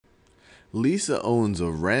Lisa owns a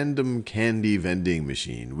random candy vending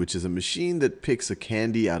machine, which is a machine that picks a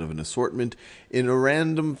candy out of an assortment in a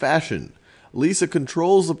random fashion. Lisa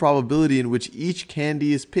controls the probability in which each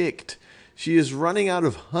candy is picked. She is running out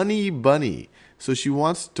of Honey Bunny, so she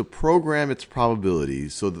wants to program its probability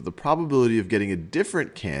so that the probability of getting a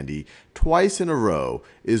different candy twice in a row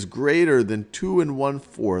is greater than 2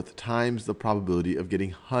 1/4 times the probability of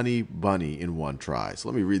getting Honey Bunny in one try. So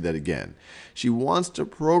let me read that again. She wants to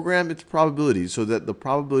program its probability so that the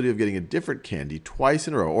probability of getting a different candy twice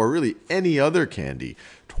in a row, or really any other candy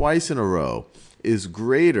twice in a row, is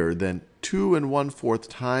greater than 2 1/4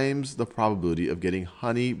 times the probability of getting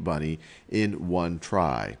Honey Bunny in one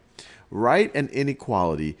try. Write an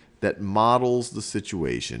inequality that models the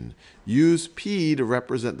situation. Use P to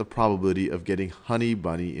represent the probability of getting Honey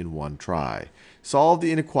Bunny in one try. Solve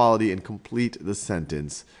the inequality and complete the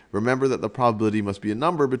sentence. Remember that the probability must be a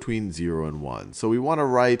number between 0 and 1. So we want to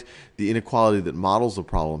write the inequality that models the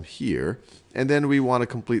problem here, and then we want to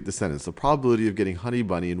complete the sentence. The probability of getting Honey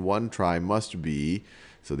Bunny in one try must be,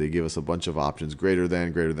 so they give us a bunch of options, greater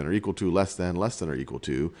than or equal to, less than or equal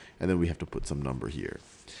to, and then we have to put some number here.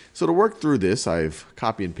 So to work through this, I've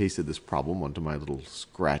copy and pasted this problem onto my little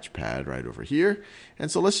scratch pad right over here.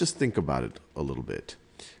 And so let's just think about it a little bit.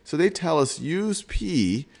 So they tell us use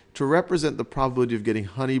P to represent the probability of getting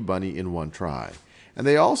Honey Bunny in one try. And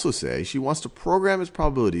they also say she wants to program its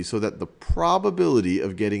probability so that the probability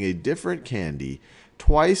of getting a different candy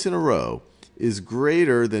twice in a row is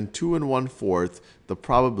greater than 2 1/4 the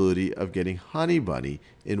probability of getting Honey Bunny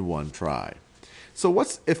in one try. So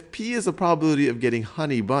if P is the probability of getting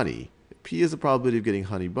Honey Bunny, what's the probability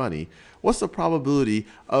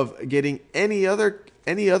of getting any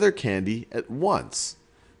other candy at once?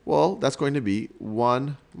 Well, that's going to be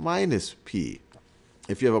 1 minus P.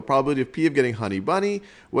 If you have a probability of P of getting Honey Bunny,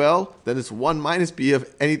 well, then it's 1 minus P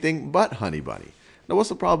of anything but Honey Bunny. Now, what's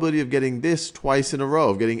the probability of getting this twice in a row,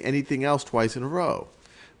 of getting anything else twice in a row?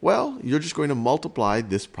 Well, you're just going to multiply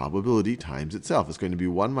this probability times itself. It's going to be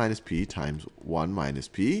 1 minus P times 1 minus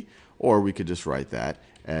P, or we could just write that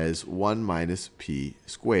as 1 minus P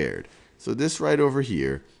squared. So this right over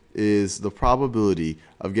here is the probability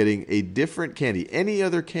of getting a different candy, any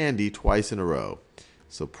other candy, twice in a row.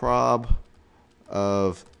 So prob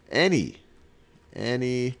of any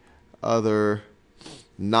other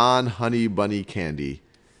non-Honey Bunny candy,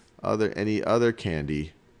 any other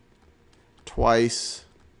candy, twice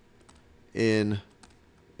in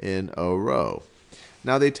a row.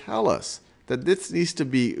 Now they tell us that this needs to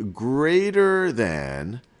be greater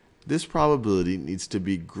than, this probability needs to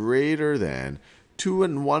be greater than 2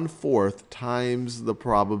 1/4 times the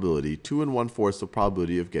probability, 2 1/4 the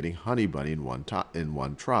probability of getting Honey Bunny in one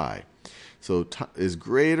try. So is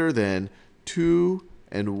greater than 2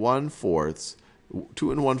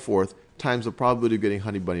 1/4 times the probability of getting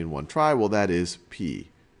Honey Bunny in one try. Well, that is P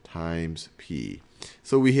times P.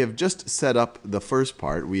 So we have just set up the first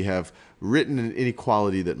part. We have written an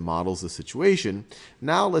inequality that models the situation.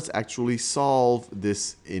 Now let's actually solve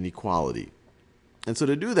this inequality. And so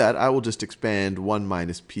to do that, I will just expand 1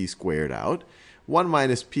 minus P squared out. 1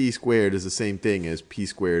 minus P squared is the same thing as P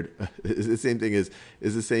squared,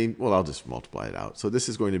 well, I'll just multiply it out. So this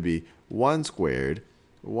is going to be 1 squared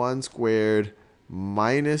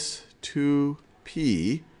minus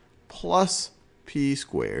 2P plus P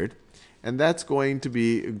squared. And that's going to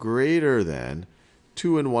be greater than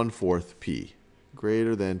 2 1/4 P.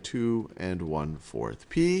 Greater than 2 1/4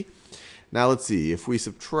 P. Now let's see, if we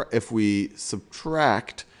subtract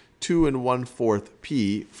 2 1/4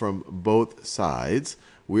 P from both sides,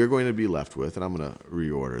 we're going to be left with, and I'm going to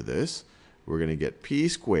reorder this, we're going to get P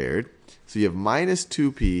squared. So you have minus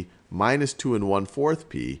 2P minus 2 1/4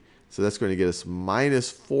 P. So that's going to get us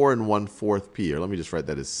minus 4 1/4 P. Or let me just write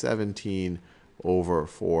that as 17 over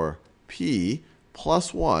 4P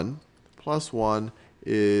plus 1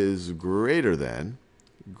 is greater than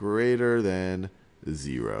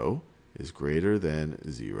 0. Is greater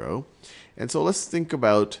than 0. And so let's think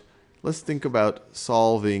about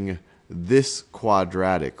solving this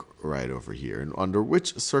quadratic right over here. And under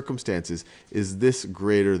which circumstances is this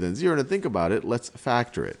greater than 0? And to think about it, let's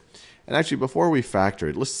factor it. And actually, before we factor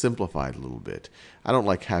it, let's simplify it a little bit. I don't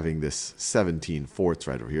like having this 17/4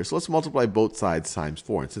 right over here. So let's multiply both sides times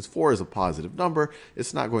 4. And since 4 is a positive number,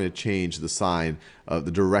 it's not going to change the sign of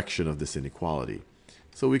the direction of this inequality.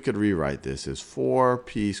 So we could rewrite this as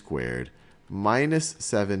 4P squared minus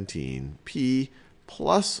 17P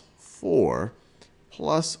plus 4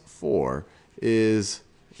 is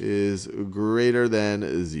greater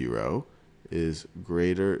than 0. is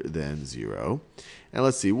greater than 0. And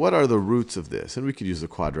let's see, what are the roots of this? And we could use the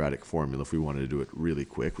quadratic formula if we wanted to do it really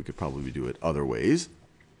quick. We could probably do it other ways.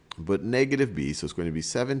 But negative b, so it's going to be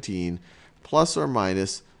 17 plus or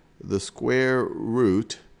minus the square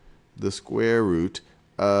root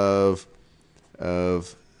of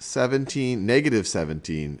 17, negative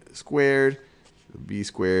 17 squared, b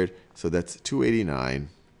squared, so that's 289,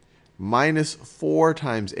 minus 4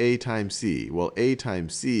 times a times c. Well, a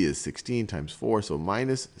times c is 16 times 4, so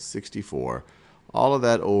minus 64. All of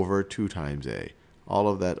that over 2 times a. All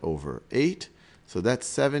of that over 8. So that's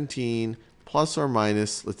 17 plus or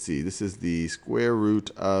minus, let's see, this is the square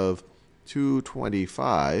root of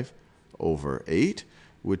 225 over 8,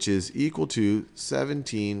 which is equal to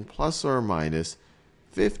 17 plus or minus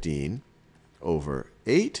 15 over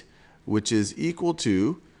 8, which is equal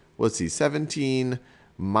to, let's see, 17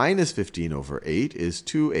 minus 15 over 8 is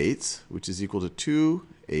 2/8, which is equal to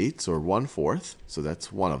 2/8, or 1/4. So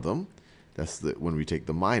that's one of them. That's when we take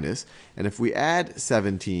the minus. And if we add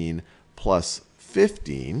 17 plus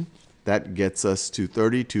 15, that gets us to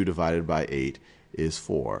 32 divided by 8 is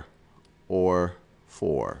 4, or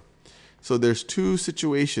 4. So there's two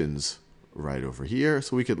situations right over here.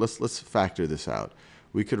 So we could let's factor this out.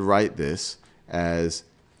 We could write this as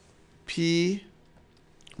p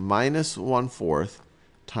minus 1/4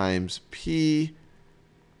 times p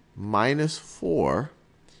minus 4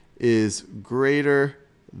 is greater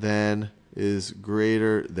than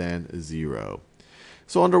 0.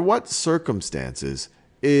 So under what circumstances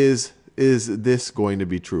is this going to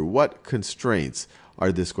be true? What constraints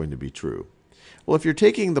are this going to be true? Well, if you're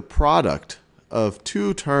taking the product of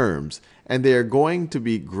two terms and they are going to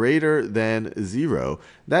be greater than 0,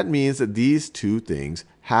 that means that these two things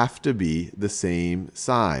have to be the same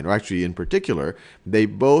sign. Or actually, in particular, they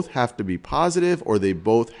both have to be positive or they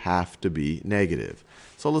both have to be negative.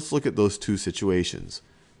 So let's look at those two situations.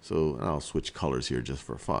 So I'll switch colors here just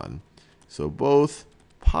for fun. So both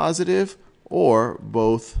positive or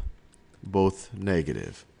both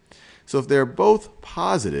negative. So if they're both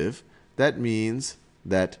positive, that means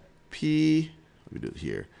that p, let me do it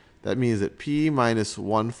here. That means that p minus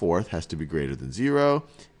 1/4 has to be greater than 0,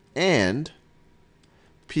 and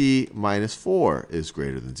p minus 4 is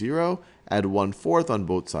greater than 0. Add 1/4 on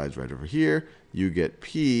both sides right over here. You get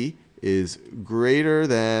p is greater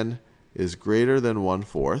than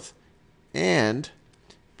 1/4, and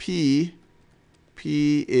p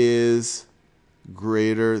is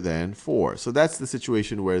greater than 4. So that's the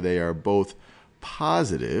situation where they are both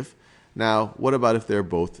positive. Now, what about if they're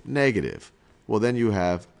both negative? Well, then you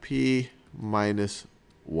have p minus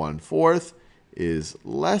 1/4 is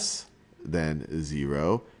less than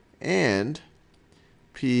 0, and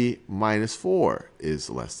p minus 4 is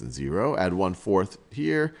less than 0. Add 1/4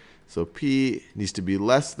 here. So p needs to be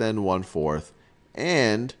less than 1/4,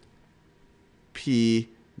 and p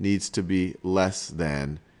needs to be less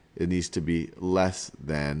than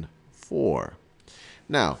 4.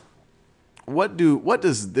 Now, what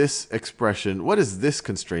does this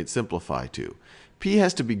constraint simplify to? P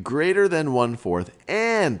has to be greater than 1/4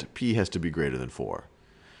 and p has to be greater than 4.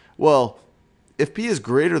 Well, if p is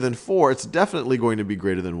greater than 4, it's definitely going to be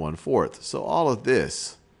greater than 1/4. So all of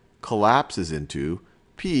this collapses into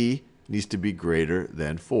p needs to be greater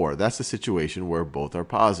than 4. That's the situation where both are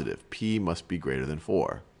positive. P must be greater than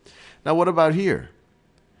 4. Now what about here?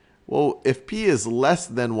 Well, if p is less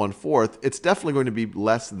than 1/4, it's definitely going to be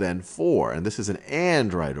less than 4. And this is an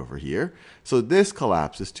and right over here. So this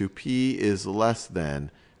collapses to p is less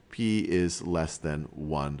than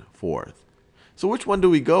 1/4. So which one do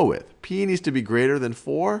we go with? P needs to be greater than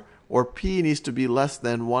 4, or p needs to be less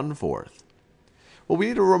than 1/4? Well, we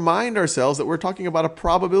need to remind ourselves that we're talking about a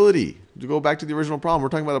probability. To go back to the original problem, we're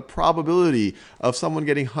talking about a probability of someone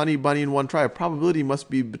getting honey bunny in one try. A probability must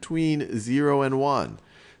be between 0 and 1.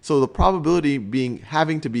 So the probability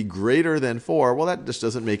having to be greater than 4, well, that just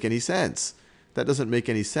doesn't make any sense. That doesn't make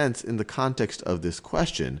any sense in the context of this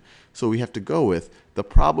question. So we have to go with the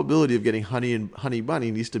probability of getting honey bunny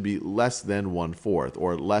needs to be less than 1/4,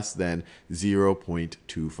 or less than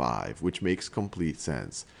 0.25, which makes complete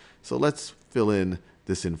sense. So let's fill in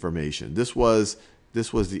this information. This was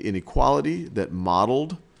the inequality that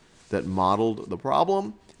modeled the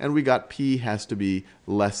problem. And we got p has to be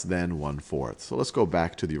less than 1/4. So let's go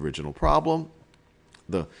back to the original problem.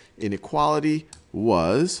 The inequality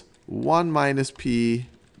was 1 minus p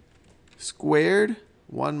squared.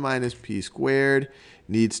 1 minus p squared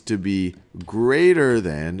needs to be greater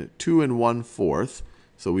than 2 1/4.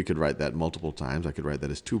 So we could write that multiple times. I could write that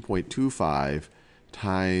as 2.25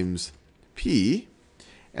 times p.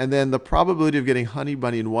 And then the probability of getting honey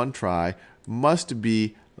bunny in one try must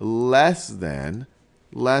be less than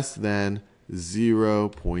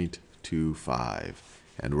 0.25.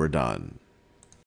 And we're done.